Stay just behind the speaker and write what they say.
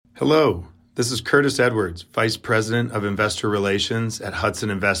Hello, this is Curtis Edwards, Vice President of Investor Relations at Hudson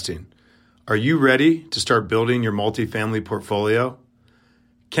Investing. Are you ready to start building your multifamily portfolio?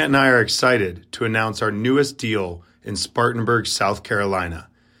 Kent and I are excited to announce our newest deal in Spartanburg, South Carolina.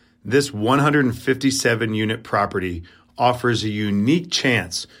 This 157-unit property offers a unique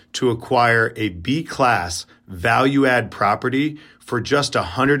chance to acquire a B-class value-add property for just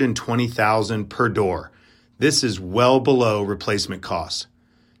 $120,000 per door. This is well below replacement cost.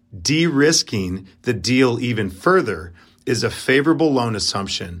 De-risking the deal even further is a favorable loan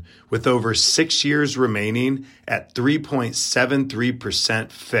assumption with over 6 years remaining at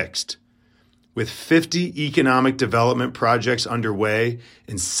 3.73% fixed. With 50 economic development projects underway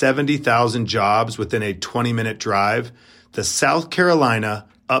and 70,000 jobs within a 20-minute drive, the South Carolina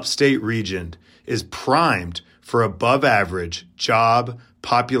upstate region is primed for above-average job,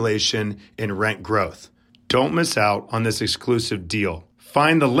 population, and rent growth. Don't miss out on this exclusive deal.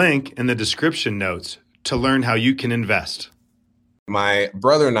 Find the link in the description notes to learn how you can invest. My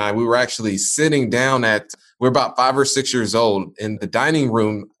brother and I, we were actually sitting down we're about 5 or 6 years old in the dining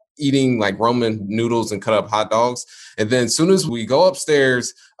room eating like Roman noodles and cut up hot dogs. And then as soon as we go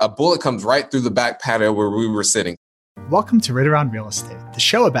upstairs, a bullet comes right through the back patio where we were sitting. Welcome to Ritter on Real Estate, the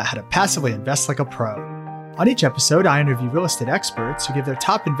show about how to passively invest like a pro. On each episode, I interview real estate experts who give their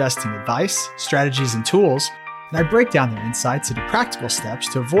top investing advice, strategies, and tools, and I break down their insights into practical steps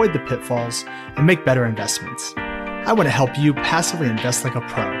to avoid the pitfalls and make better investments. I want to help you passively invest like a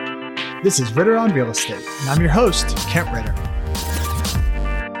pro. This is Ritter on Real Estate, and I'm your host, Kent Ritter.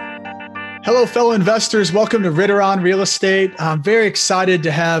 Hello, fellow investors. Welcome to Ritter on Real Estate. I'm very excited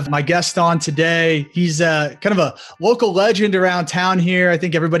to have my guest on today. He's kind of a local legend around town here. I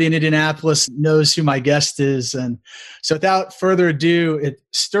think everybody in Indianapolis knows who my guest is. And so without further ado, it's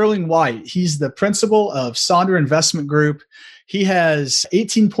Sterling White. He's the principal of Sonder Investment Group. He has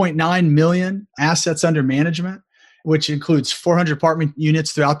 18.9 million assets under management, which includes 400 apartment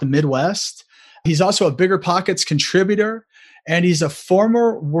units throughout the Midwest. He's also a BiggerPockets contributor. And he's a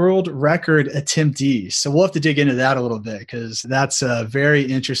former world record attemptee. So we'll have to dig into that a little bit because that's a very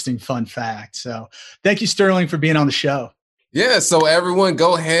interesting fun fact. So thank you, Sterling, for being on the show. Yeah, so everyone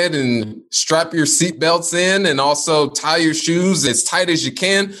go ahead and strap your seatbelts in and also tie your shoes as tight as you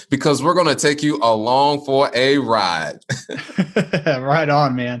can because we're going to take you along for a ride. Right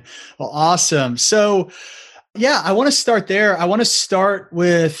on, man. Well, awesome. So yeah, I want to start there. I want to start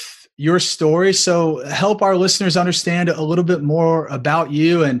with your story. So help our listeners understand a little bit more about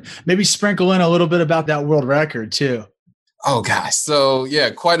you and maybe sprinkle in a little bit about that world record too. Oh gosh. So yeah,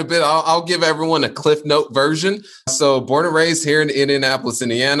 quite a bit. I'll give everyone a Cliff Note version. So born and raised here in Indianapolis,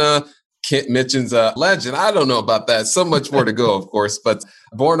 Indiana. Kent mentions a legend. I don't know about that. So much more to go, of course, but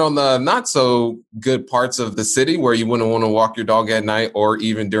born on the not so good parts of the city where you wouldn't want to walk your dog at night or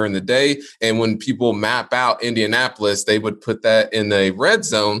even during the day. And when people map out Indianapolis, they would put that in the red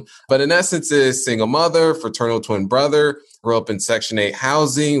zone. But in essence, is single mother, fraternal twin brother, grew up in Section 8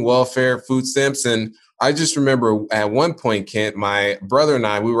 housing, welfare, food stamps. And I just remember at one point, Kent, my brother and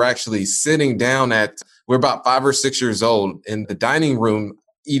I, we were actually sitting down we're about 5 or 6 years old in the dining room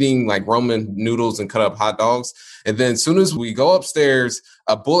eating like Roman noodles and cut up hot dogs. And then as soon as we go upstairs,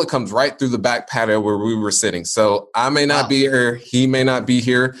 a bullet comes right through the back patio where we were sitting. So I may not be here, he may not be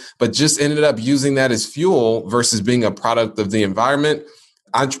here, but just ended up using that as fuel versus being a product of the environment.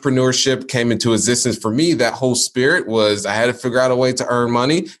 Entrepreneurship came into existence for me. That whole spirit was I had to figure out a way to earn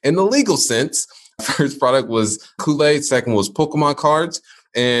money in the legal sense. First product was Kool-Aid. Second was Pokemon cards.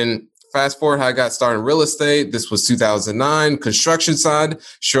 And fast forward, how I got started in real estate. This was 2009, construction side.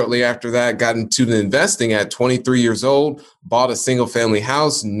 Shortly after that, got into the investing at 23 years old, bought a single family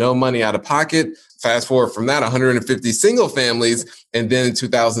house, no money out of pocket. Fast forward from that, 150 single families. And then in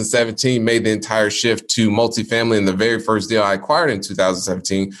 2017, made the entire shift to multifamily. And the very first deal I acquired in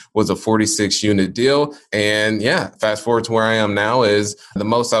 2017 was a 46 unit deal. And yeah, fast forward to where I am now is the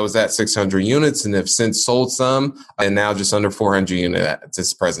most I was at 600 units and have since sold some and now just under 400 units at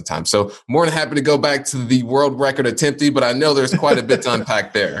this present time. So more than happy to go back to the world record attemptee, but I know there's quite a bit to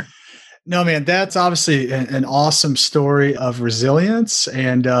unpack there. No, man, that's obviously an awesome story of resilience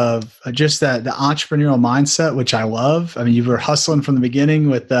and of just the entrepreneurial mindset, which I love. I mean, you were hustling from the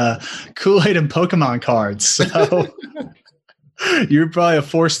beginning with Kool-Aid and Pokemon cards. So you're probably a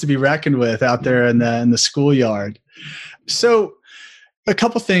force to be reckoned with out there in the schoolyard. So a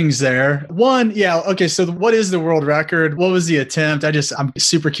couple things there. One, yeah. Okay. So what is the world record? What was the attempt? I'm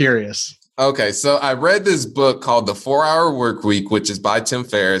super curious. Okay. So I read this book called The 4-Hour Workweek, which is by Tim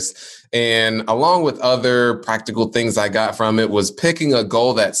Ferriss. And along with other practical things I got from it was picking a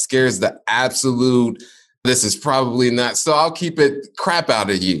goal that scares the absolute this is probably not, so I'll keep it crap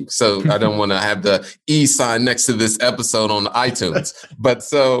out of you. So I don't want to have the E sign next to this episode on iTunes. But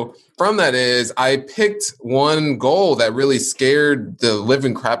so from that is I picked one goal that really scared the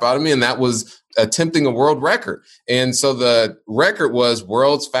living crap out of me. And that was attempting a world record. And so the record was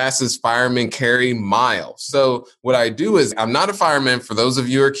world's fastest fireman carry mile. So what I do is I'm not a fireman, for those of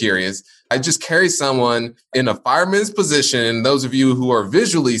you who are curious. I just carry someone in a fireman's position. And those of you who are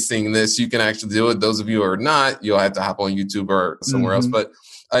visually seeing this, you can actually do it. Those of you who are not, you'll have to hop on YouTube or somewhere else. But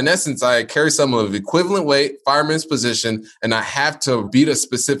in essence, I carry someone of equivalent weight, fireman's position, and I have to beat a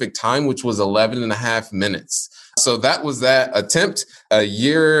specific time, which was 11 and a half minutes. So that was that attempt. A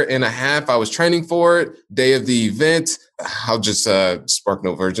year and a half, I was training for it. Day of the event, I'll just spark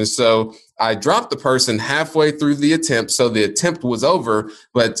no version. So I dropped the person halfway through the attempt. So the attempt was over.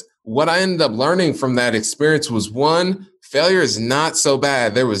 But what I ended up learning from that experience was, one, failure is not so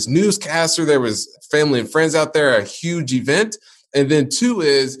bad. There was newscaster, there was family and friends out there, a huge event. And then two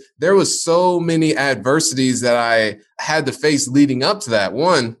is there was so many adversities that I had to face leading up to that.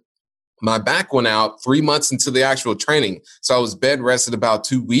 One, my back went out 3 months into the actual training. So I was bed rested about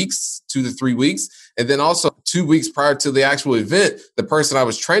 2 weeks, 2 to 3 weeks. And then also 2 weeks prior to the actual event, the person I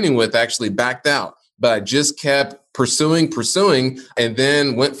was training with actually backed out. But I just kept pursuing, and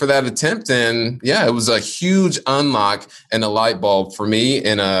then went for that attempt. And yeah, it was a huge unlock and a light bulb for me.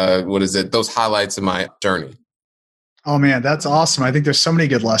 And those highlights in my journey. Oh man, that's awesome. I think there's so many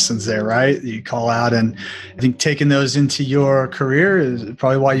good lessons there, right? That you call out. And I think taking those into your career is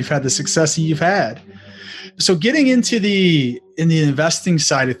probably why you've had the success that you've had. So getting into the investing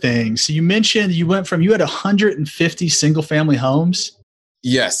side of things, so you mentioned you had 150 single family homes.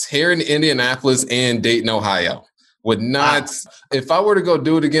 Yes, here in Indianapolis and Dayton, Ohio. Would not, if I were to go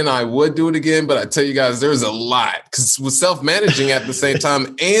do it again, I would do it again. But I tell you guys, there's a lot, because with self-managing at the same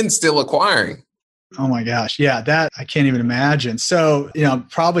time and still acquiring. Oh my gosh. Yeah, that I can't even imagine. So,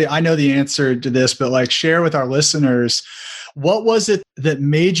 probably I know the answer to this, but share with our listeners, what was it that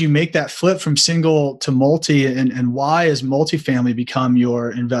made you make that flip from single to multi, and why has multifamily become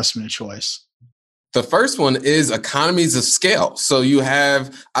your investment of choice? The first one is economies of scale. So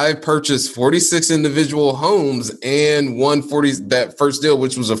I purchased 46 individual homes and that first deal,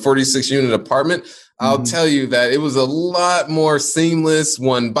 which was a 46 unit apartment. I'll tell you that it was a lot more seamless,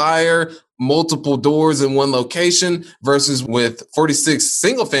 one buyer, multiple doors in one location, versus with 46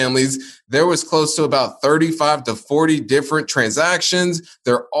 single families, there was close to about 35 to 40 different transactions.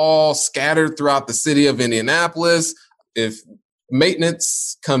 They're all scattered throughout the city of Indianapolis. If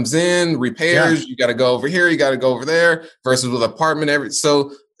maintenance comes in, repairs, you got to go over here, you got to go over there, versus with apartment.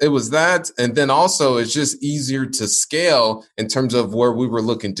 So it was that. And then also it's just easier to scale in terms of where we were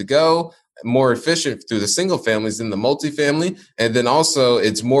looking to go, more efficient through the single families than the multifamily. And then also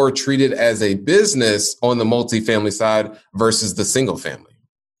it's more treated as a business on the multifamily side versus the single family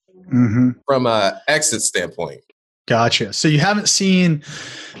from an exit standpoint. Gotcha. So you haven't seen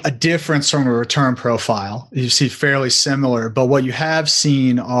a difference from a return profile. You see fairly similar, but what you have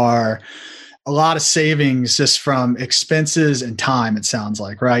seen are a lot of savings just from expenses and time, it sounds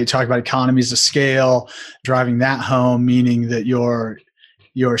like, right? You talk about economies of scale, driving that home, meaning that you're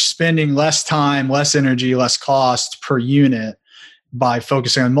spending less time, less energy, less cost per unit by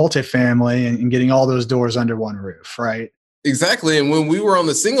focusing on multifamily and getting all those doors under one roof, right? Exactly. And when we were on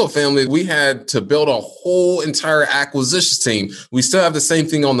the single family, we had to build a whole entire acquisitions team. We still have the same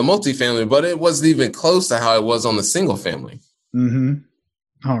thing on the multifamily, but it wasn't even close to how it was on the single family.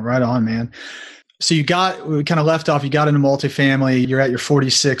 Oh, right on, man. So we kind of left off, you got into multifamily, you're at your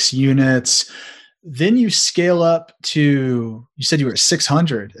 46 units. Then you scale up to, you said you were at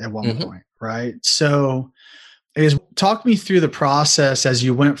 600 at one point, right? So talk me through the process as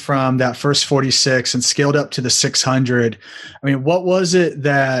you went from that first 46 and scaled up to the 600. I mean, what was it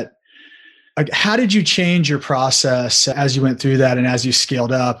how did you change your process as you went through that and as you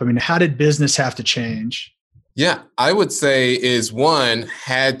scaled up? I mean, how did business have to change? Yeah, I would say one,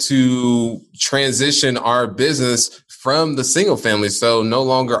 had to transition our business from the single family. So no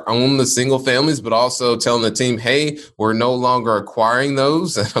longer own the single families, but also telling the team, hey, we're no longer acquiring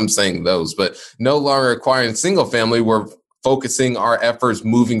those. I'm saying those, but no longer acquiring single family. We're focusing our efforts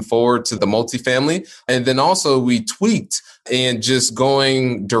moving forward to the multifamily. And then also we tweaked and just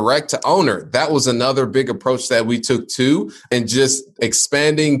going direct to owner. That was another big approach that we took too, and just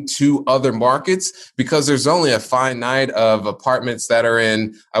expanding to other markets, because there's only a finite of apartments that are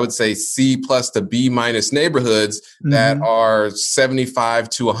in, I would say, C plus to B minus neighborhoods that are 75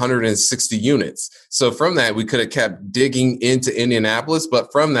 to 160 units. So from that, we could have kept digging into Indianapolis,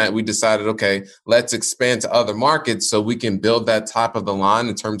 but from that, we decided, okay, let's expand to other markets so we can build that top of the line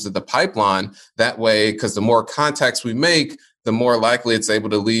in terms of the pipeline. That way, because the more contacts we make, the more likely it's able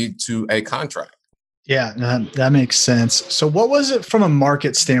to lead to a contract. Yeah, that makes sense. So what was it from a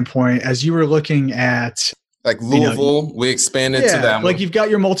market standpoint as you were looking at, like Louisville, we expanded to that. Like you've got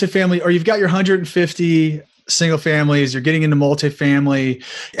your multifamily, or you've got your 150 single families, you're getting into multifamily.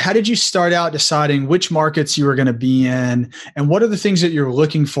 How did you start out deciding which markets you were going to be in? And what are the things that you're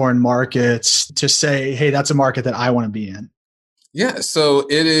looking for in markets to say, hey, that's a market that I want to be in? Yeah, so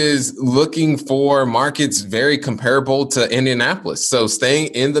it is looking for markets very comparable to Indianapolis. So staying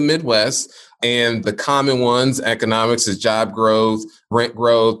in the Midwest, and the common ones, economics is job growth, rent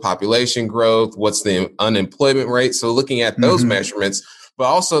growth, population growth, what's the unemployment rate. So looking at those measurements, but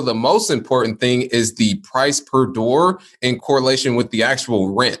also the most important thing is the price per door in correlation with the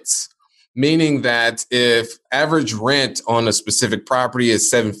actual rents. Meaning that if average rent on a specific property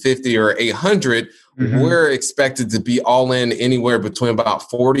is $750 or $800, we're expected to be all in anywhere between about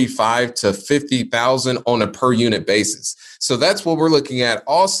 $45,000 to $50,000 on a per unit basis. So that's what we're looking at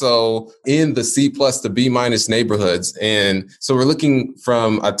also in the C plus to B minus neighborhoods. And so we're looking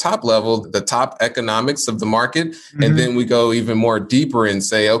from a top level, the top economics of the market. And then we go even more deeper and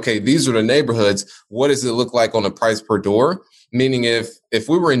say, okay, these are the neighborhoods. What does it look like on a price per door? Meaning if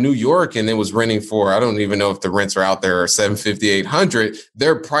we were in New York and it was renting for, I don't even know if the rents are out there, are $750, $800,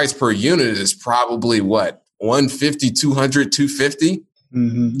 their price per unit is probably what, $150, $200,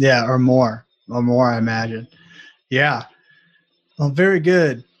 $250? Yeah, or more, I imagine. Yeah. Well, very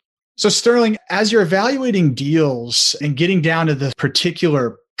good. So Sterling, as you're evaluating deals and getting down to the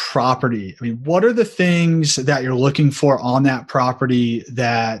particular property, I mean, what are the things that you're looking for on that property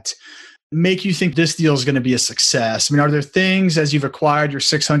that make you think this deal is going to be a success? I mean, are there things as you've acquired your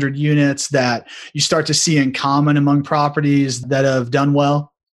 600 units that you start to see in common among properties that have done well?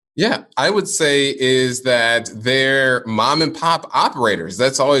 Yeah, I would say is that they're mom and pop operators.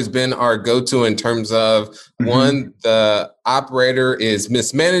 That's always been our go-to in terms of one, the operator is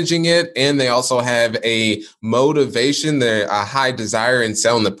mismanaging it, and they also have a motivation, a high desire in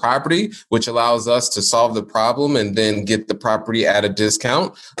selling the property, which allows us to solve the problem and then get the property at a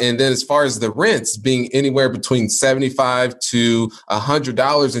discount. And then as far as the rents being anywhere between $75 to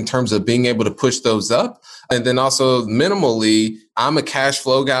 $100 in terms of being able to push those up. And then also minimally, I'm a cash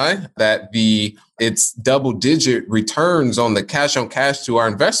flow guy that it's double digit returns on the cash on cash to our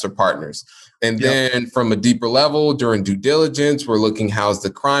investor partners. And then from a deeper level during due diligence, we're looking, how's the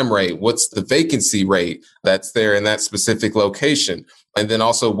crime rate? What's the vacancy rate that's there in that specific location? And then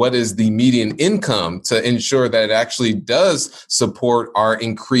also, what is the median income to ensure that it actually does support our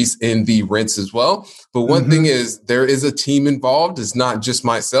increase in the rents as well? But one thing is there is a team involved. It's not just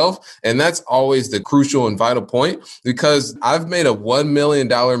myself. And that's always the crucial and vital point, because I've made a $1 million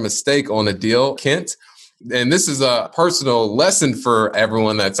mistake on a deal, Kent. And this is a personal lesson for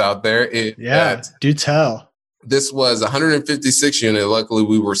everyone that's out there. Do tell. This was 156 unit. Luckily,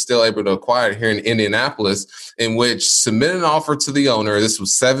 we were still able to acquire it here in Indianapolis, in which submitted an offer to the owner. This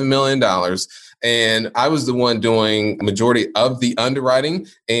was $7 million. And I was the one doing majority of the underwriting.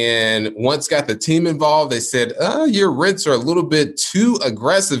 And once got the team involved, they said, your rents are a little bit too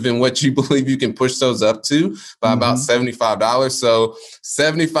aggressive in what you believe you can push those up to by about $75. So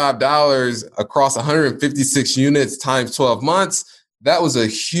 $75 across 156 units times 12 months. That was a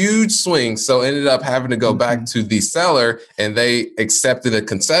huge swing. So ended up having to go back to the seller, and they accepted a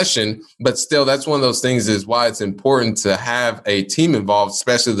concession. But still, that's one of those things is why it's important to have a team involved,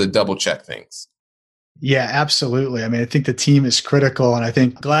 especially the double check things. Yeah, absolutely. I mean, I think the team is critical, and I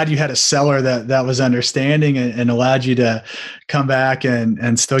think glad you had a seller that was understanding and allowed you to come back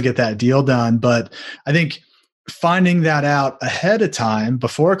and still get that deal done. But I think finding that out ahead of time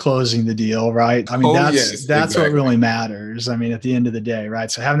before closing the deal, right? I mean, that's exactly what really matters. I mean, at the end of the day,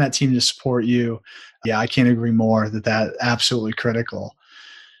 right? So having that team to support you, yeah, I can't agree more that absolutely critical.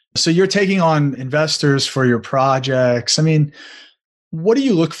 So you're taking on investors for your projects. I mean, what do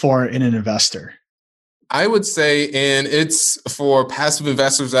you look for in an investor? I would say, and it's for passive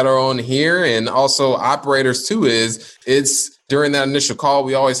investors that are on here and also operators too, it's during that initial call,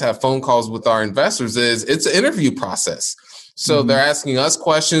 we always have phone calls with our investors, it's an interview process. So they're asking us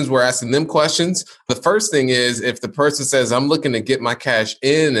questions. We're asking them questions. The first thing is if the person says, I'm looking to get my cash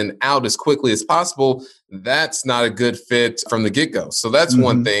in and out as quickly as possible, that's not a good fit from the get-go. So that's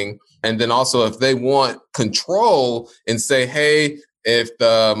one thing. And then also if they want control and say, hey, if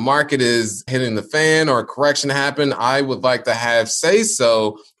the market is hitting the fan or a correction happened, I would like to have say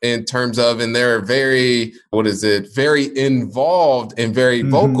so in terms of, and they're very, very involved and very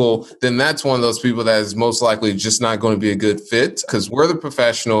vocal, then that's one of those people that is most likely just not going to be a good fit because we're the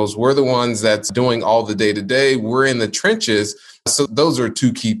professionals. We're the ones that's doing all the day to day. We're in the trenches. So those are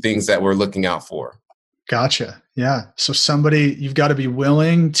two key things that we're looking out for. Gotcha. Yeah. So somebody, you've got to be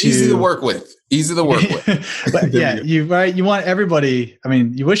willing to... Easy to work with. But yeah, you want everybody, I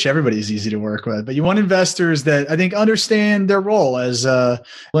mean, you wish everybody is easy to work with, but you want investors that I think understand their role as a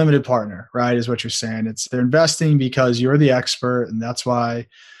limited partner, right? Is what you're saying. They're investing because you're the expert and that's why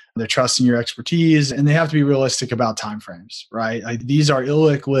they're trusting your expertise, and they have to be realistic about timeframes, right? These are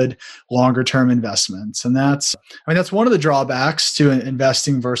illiquid, longer-term investments, and that's one of the drawbacks to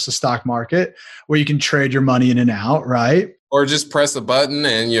investing versus stock market, where you can trade your money in and out, right? Or just press a button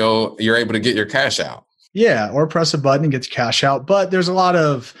and you're able to get your cash out. Yeah, or press a button and get your cash out. But there's a lot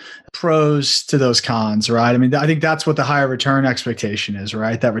of pros to those cons, right? I mean, I think that's what the higher return expectation is,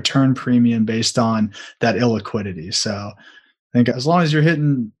 right? That return premium based on that illiquidity. So I think as long as you're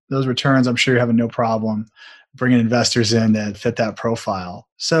hitting those returns, I'm sure you're having no problem bringing investors in that fit that profile.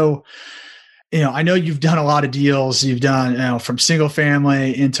 So, I know you've done a lot of deals. You've done, from single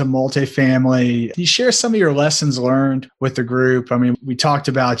family into multifamily. Can you share some of your lessons learned with the group? I mean, we talked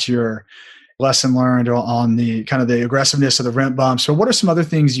about your lesson learned on the kind of the aggressiveness of the rent bump. So what are some other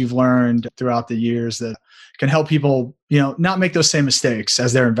things you've learned throughout the years that can help people, not make those same mistakes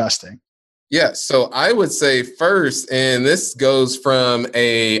as they're investing? Yeah. So I would say first, and this goes from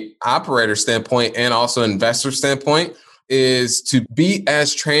a operator standpoint and also investor standpoint, is to be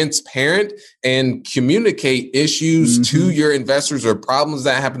as transparent and communicate issues to your investors or problems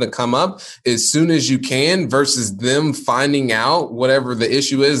that happen to come up as soon as you can versus them finding out whatever the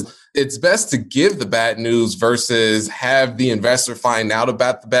issue is. It's best to give the bad news versus have the investor find out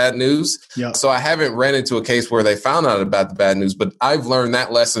about the bad news. Yeah. So I haven't ran into a case where they found out about the bad news, but I've learned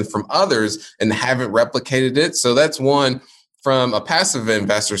that lesson from others and haven't replicated it. So that's one. From a passive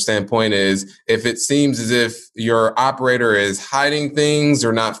investor standpoint is if it seems as if your operator is hiding things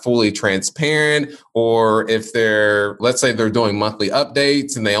or not fully transparent, or if let's say they're doing monthly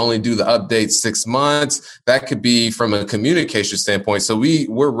updates and they only do the updates 6 months, that could be from a communication standpoint. So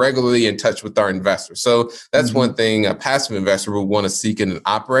we're regularly in touch with our investors. So that's one thing a passive investor would want to seek in an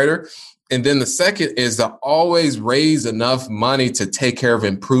operator. And then the second is to always raise enough money to take care of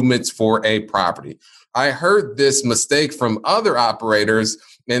improvements for a property. I heard this mistake from other operators.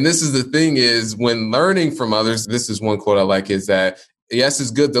 And this is the thing is when learning from others, this is one quote I like is that, yes,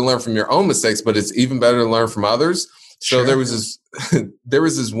 it's good to learn from your own mistakes, but it's even better to learn from others. So there was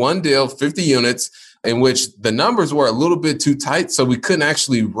this one deal, 50 units, in which the numbers were a little bit too tight. So we couldn't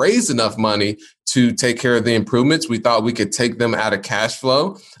actually raise enough money to take care of the improvements. We thought we could take them out of cash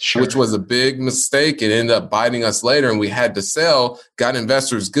flow, which was a big mistake. It ended up biting us later and we had to sell, got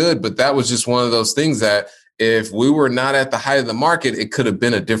investors good. But that was just one of those things that if we were not at the height of the market, it could have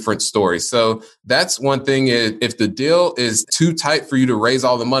been a different story. So that's one thing. If the deal is too tight for you to raise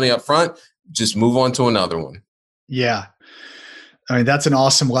all the money up front, just move on to another one. Yeah. I mean, that's an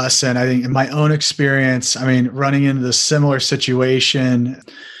awesome lesson. I think in my own experience, running into the similar situation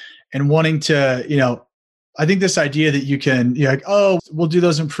and wanting to, I think this idea that you can, we'll do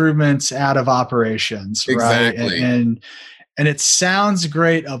those improvements out of operations, exactly. Right? And it sounds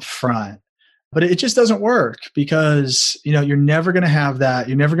great up front, but it just doesn't work because, you're never going to have that.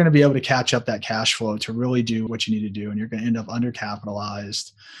 You're never going to be able to catch up that cash flow to really do what you need to do. And you're going to end up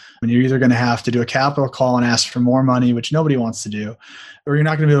undercapitalized. And you're either going to have to do a capital call and ask for more money, which nobody wants to do, or you're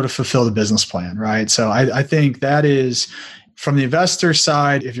not going to be able to fulfill the business plan, right? So I think that is, from the investor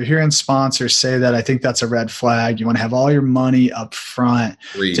side, if you're hearing sponsors say that, I think that's a red flag. You want to have all your money up front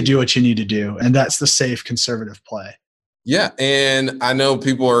to do what you need to do. And that's the safe conservative play. Yeah. And I know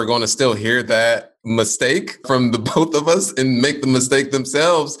people are going to still hear that mistake from the both of us and make the mistake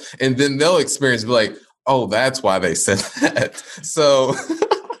themselves. And then they'll experience be like, oh, that's why they said that. So...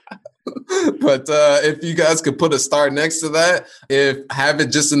 But if you guys could put a star next to that, have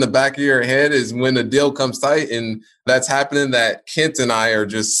it just in the back of your head is when the deal comes tight and that's happening, that Kent and I are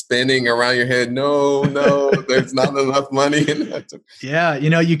just spinning around your head. No, there's not enough money in that. Yeah.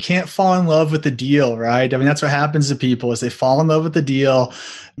 You can't fall in love with the deal, right? I mean, that's what happens to people is they fall in love with the deal,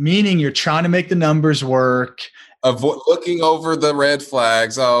 meaning you're trying to make the numbers work. Looking over the red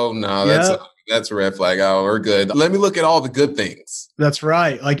flags. Oh, no, That's a red flag. Oh, we're good. Let me look at all the good things. That's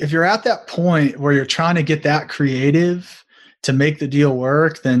right. Like if you're at that point where you're trying to get that creative to make the deal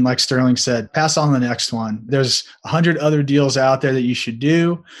work, then like Sterling said, pass on the next one. There's 100 other deals out there that you should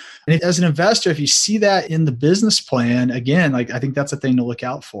do. And as an investor, if you see that in the business plan, again, like I think that's a thing to look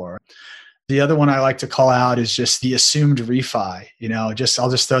out for. The other one I like to call out is just the assumed refi. I'll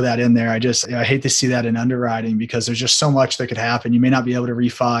just throw that in there. I hate to see that in underwriting because there's just so much that could happen. You may not be able to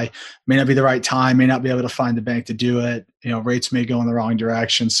refi, may not be the right time, may not be able to find the bank to do it. Rates may go in the wrong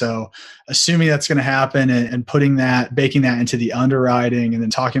direction. So assuming that's going to happen and baking that into the underwriting and then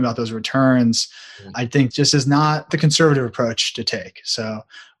talking about those returns, I think just is not the conservative approach to take. So,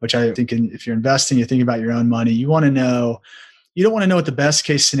 which I think if you're investing, you're thinking about your own money, you don't want to know what the best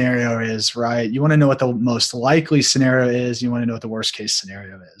case scenario is, right? You want to know what the most likely scenario is. You want to know what the worst case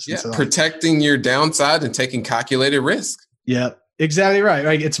scenario is. Yeah, so protecting your downside and taking calculated risk. Yeah, exactly right.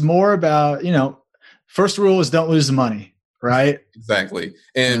 Like it's more about, first rule is don't lose the money, right? Exactly.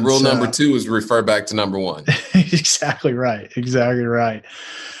 And rule number 2 is refer back to number 1. Exactly right. Exactly right.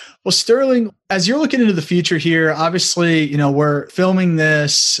 Well, Sterling, as you're looking into the future here, obviously, we're filming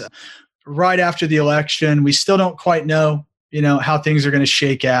this right after the election. We still don't quite know how things are going to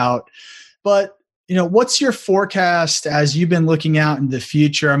shake out. But, what's your forecast as you've been looking out in the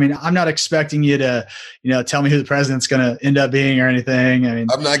future? I mean, I'm not expecting you to, tell me who the president's going to end up being or anything. I mean,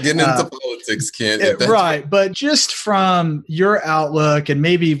 I'm not getting into politics, Kent. Right. But just from your outlook and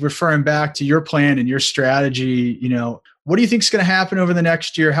maybe referring back to your plan and your strategy, what do you think is going to happen over the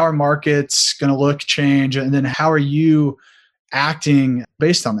next year? How are markets going to look, change? And then how are you acting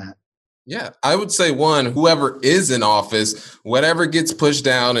based on that? Yeah, I would say whoever is in office, whatever gets pushed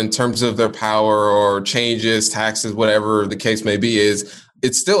down in terms of their power or changes, taxes, whatever the case may be,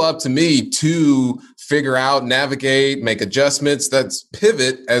 it's still up to me to figure out, navigate, make adjustments. That's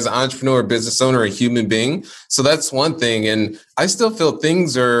pivot as an entrepreneur, business owner, a human being. So that's one thing. And I still feel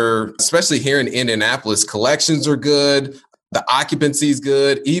things are, especially here in Indianapolis, collections are good. The occupancy is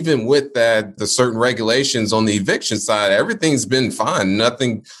good. Even with that, the certain regulations on the eviction side, everything's been fine.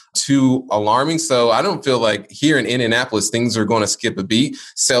 Nothing too alarming. So I don't feel like here in Indianapolis, things are going to skip a beat.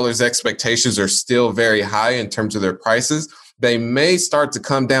 Sellers' expectations are still very high in terms of their prices. They may start to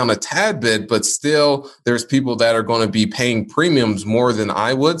come down a tad bit, but still there's people that are going to be paying premiums more than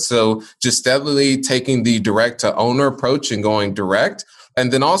I would. So just steadily taking the direct to owner approach and going direct.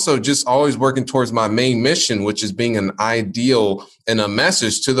 And then also just always working towards my main mission, which is being an ideal and a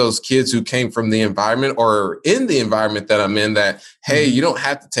message to those kids who came from the environment or in the environment that I'm in that, hey, you don't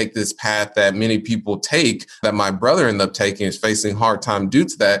have to take this path that many people take, that my brother ended up taking, is facing hard time due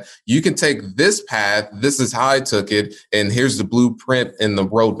to that. You can take this path. This is how I took it. And here's the blueprint and the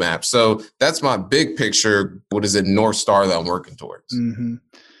roadmap. So that's my big picture. North Star that I'm working towards. Mm-hmm.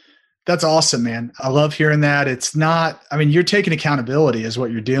 That's awesome, man. I love hearing that. You're taking accountability is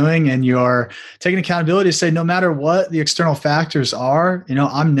what you're doing, and you're taking accountability to say, no matter what the external factors are,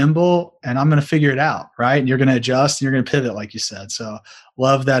 I'm nimble and I'm going to figure it out. Right. And you're going to adjust and you're going to pivot, like you said. So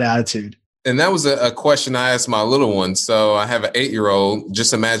love that attitude. And that was a question I asked my little one. So I have an 8-year-old.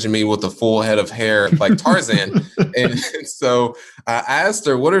 Just imagine me with a full head of hair like Tarzan. and so I asked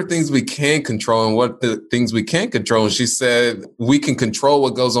her, what are things we can control and what the things we can't control? And she said, we can control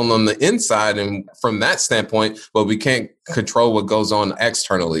what goes on the inside. And from that standpoint, but we can't control what goes on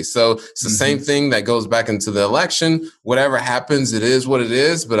externally. So it's the same thing that goes back into the election. Whatever happens, it is what it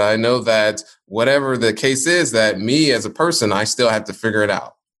is. But I know that whatever the case is, that me as a person, I still have to figure it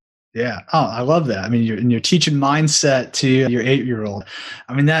out. Yeah. Oh, I love that. I mean, you're teaching mindset to your 8-year-old.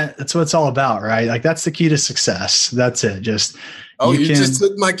 I mean, that's what it's all about, right? Like that's the key to success. That's it. Just, you just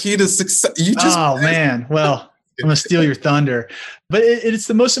took my key to success. Man. Well, I'm going to steal your thunder, but it's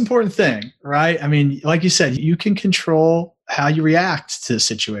the most important thing, right? I mean, like you said, you can control how you react to the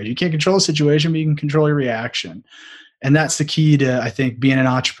situation. You can't control the situation, but you can control your reaction. And that's the key to, I think, being an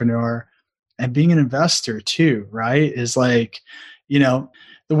entrepreneur and being an investor too, right? Is like,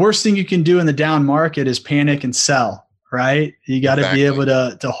 the worst thing you can do in the down market is panic and sell, right? You got to be able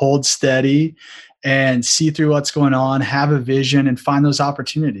to hold steady and see through what's going on, have a vision, and find those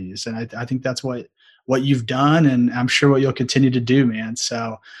opportunities. And I think that's what you've done, and I'm sure what you'll continue to do, man.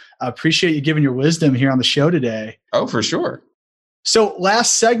 So I appreciate you giving your wisdom here on the show today. Oh, for sure. So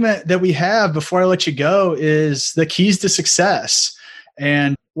last segment that we have before I let you go is the keys to success.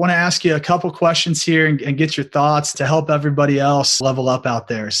 And want to ask you a couple questions here and get your thoughts to help everybody else level up out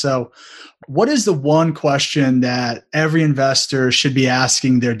there. So what is the one question that every investor should be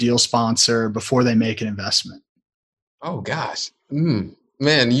asking their deal sponsor before they make an investment? Oh, gosh.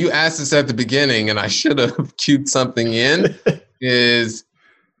 Man, you asked this at the beginning and I should have queued something in is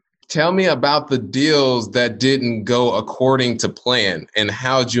Tell me about the deals that didn't go according to plan and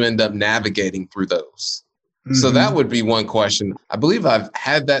how'd you end up navigating through those? Mm-hmm. So that would be one question. I believe I've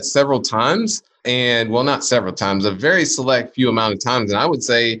had that several times and well, not several times, a very select few amount of times. And I would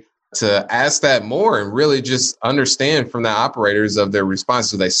say to ask that more and really just understand from the operators of their response.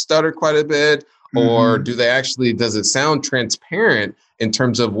 Do they stutter quite a bit or do they actually, does it sound transparent in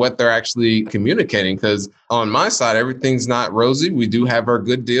terms of what they're actually communicating? Because on my side, everything's not rosy. We do have our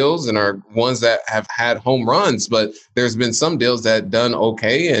good deals and our ones that have had home runs, but there's been some deals that done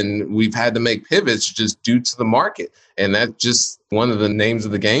okay. And we've had to make pivots just due to the market. And that's just one of the names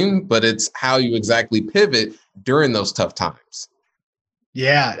of the game, but it's how you exactly pivot during those tough times.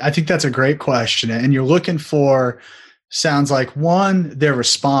 Yeah, I think that's a great question. And you're looking for, sounds like, one, their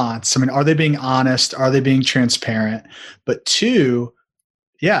response. I mean, are they being honest? Are they being transparent? But two,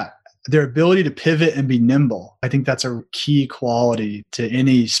 yeah, their ability to pivot and be nimble. I think that's a key quality to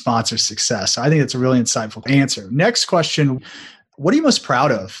any sponsor success. So I think that's a really insightful answer. Next question, what are you most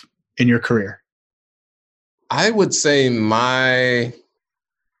proud of in your career? I would say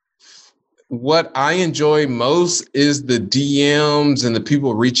what I enjoy most is the DMs and the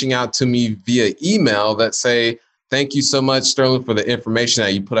people reaching out to me via email that say, thank you so much, Sterling, for the information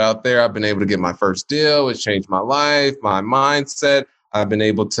that you put out there. I've been able to get my first deal. It's changed my life, my mindset. I've been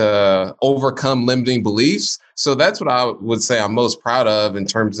able to overcome limiting beliefs. So that's what I would say I'm most proud of in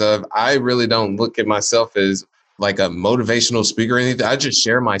terms of I really don't look at myself as like a motivational speaker or anything. I just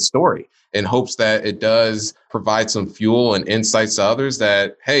share my story in hopes that it does provide some fuel and insights to others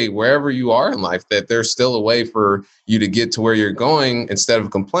that, hey, wherever you are in life, that there's still a way for you to get to where you're going. Instead of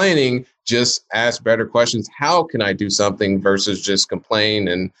complaining, just ask better questions. How can I do something versus just complain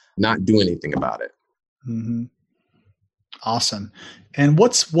and not do anything about it? Mm-hmm. Awesome. And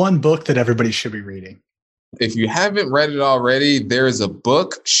what's one book that everybody should be reading? If you haven't read it already, there is a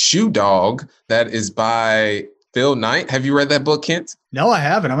book, Shoe Dog, that is by Phil Knight. Have you read that book, Kent? No, I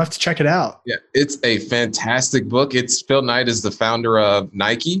haven't. I'm going to have to check it out. Yeah, it's a fantastic book. Phil Knight is the founder of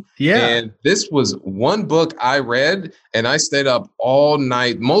Nike. Yeah. And this was one book I read and I stayed up all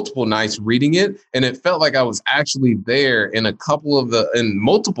night, multiple nights reading it. And it felt like I was actually there in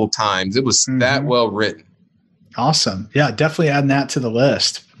multiple times. It was that well written. Awesome. Yeah, definitely adding that to the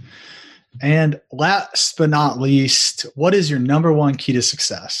list. And last but not least, what is your number one key to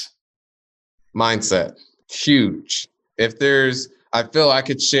success? Mindset. Huge. I feel I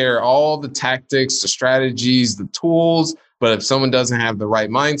could share all the tactics, the strategies, the tools, but if someone doesn't have the right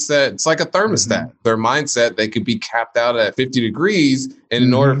mindset, it's like a thermostat. Their mindset, they could be capped out at 50 degrees. And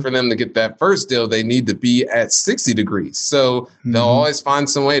in order for them to get that first deal, they need to be at 60 degrees. So they'll always find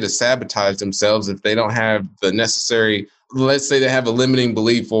some way to sabotage themselves if they don't have the necessary, let's say they have a limiting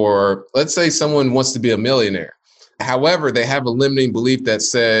belief, or let's say someone wants to be a millionaire. However, they have a limiting belief that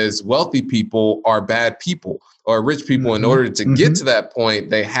says wealthy people are bad people or rich people. In order to get to that point,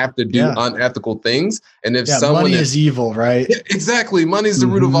 they have to do unethical things. And if someone money is evil, right? Yeah, exactly. Money is the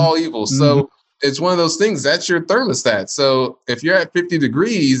root of all evil. So it's one of those things. That's your thermostat. So if you're at 50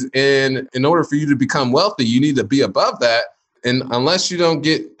 degrees and in order for you to become wealthy, you need to be above that. And unless you don't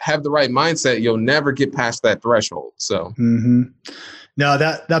have the right mindset, you'll never get past that threshold. So no,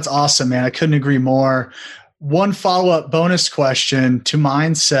 that's awesome, man. I couldn't agree more. One follow-up bonus question to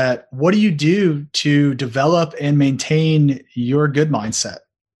mindset. What do you do to develop and maintain your good mindset?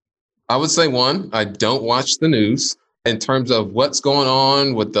 I would say one, I don't watch the news in terms of what's going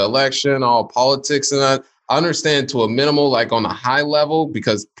on with the election, all politics and that. I understand to a minimal, like on a high level,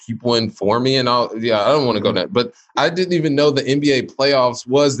 because people inform me and all. Yeah, I don't want to go there, but I didn't even know the NBA playoffs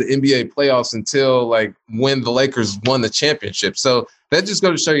was the NBA playoffs until like when the Lakers won the championship. So that just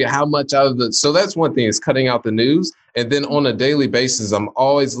goes to show you how much so that's one thing, is cutting out the news. And then on a daily basis, I'm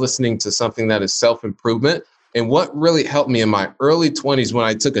always listening to something that is self-improvement. And what really helped me in my early 20s when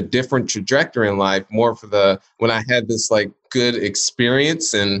I took a different trajectory in life, when I had this like good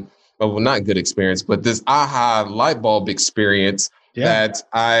experience not good experience, but this aha light bulb experience that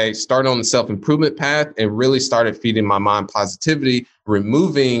I started on the self-improvement path and really started feeding my mind positivity,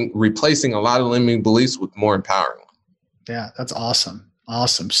 replacing a lot of limiting beliefs with more empowering ones. Yeah, that's awesome.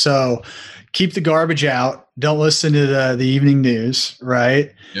 Awesome. So keep the garbage out. Don't listen to the evening news,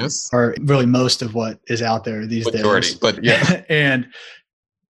 right? Yes. Or really most of what is out there these days. But yeah. And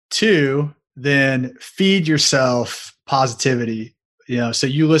two, then feed yourself positivity. So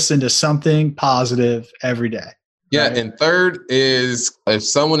you listen to something positive every day. Yeah. Right? And third is if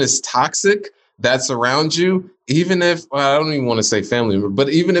someone is toxic that's around you, even if, I don't even want to say family member, but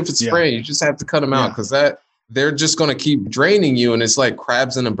even if it's friend, you just have to cut them out because they're just going to keep draining you. And it's like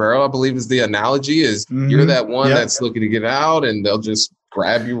crabs in a barrel, I believe is the analogy, is you're that one that's looking to get out and they'll just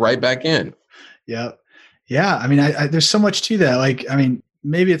grab you right back in. Yeah. Yeah. I mean, there's so much to that. Like, I mean,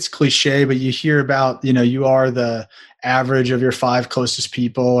 maybe it's cliche, but you hear about, you are the average of your 5 closest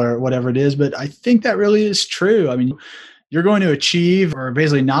people or whatever it is. But I think that really is true. I mean, you're going to achieve or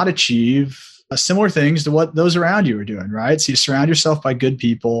basically not achieve similar things to what those around you are doing, right? So you surround yourself by good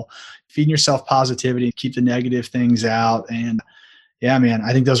people, feeding yourself positivity, keep the negative things out. And yeah, man,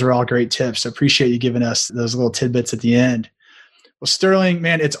 I think those are all great tips. I appreciate you giving us those little tidbits at the end. Well, Sterling,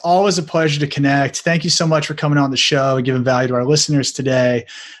 man, it's always a pleasure to connect. Thank you so much for coming on the show and giving value to our listeners today.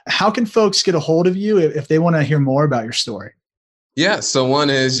 How can folks get a hold of you if they want to hear more about your story? Yeah. So one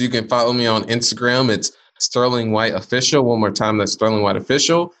is you can follow me on Instagram. It's Sterling White Official. One more time, that's Sterling White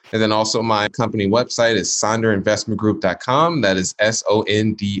Official. And then also my company website is sonderinvestmentgroup.com. That is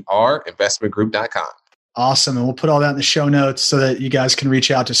SONDR investmentgroup.com. Awesome. And we'll put all that in the show notes so that you guys can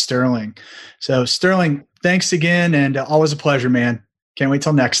reach out to Sterling. So Sterling, thanks again. And always a pleasure, man. Can't wait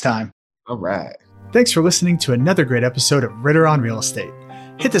till next time. All right. Thanks for listening to another great episode of Ritter on Real Estate.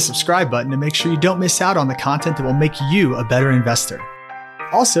 Hit the subscribe button to make sure you don't miss out on the content that will make you a better investor.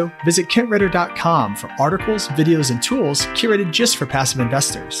 Also, visit KentRitter.com for articles, videos, and tools curated just for passive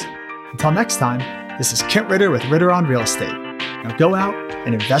investors. Until next time, this is Kent Ritter with Ritter on Real Estate. Now go out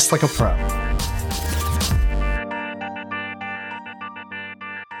and invest like a pro.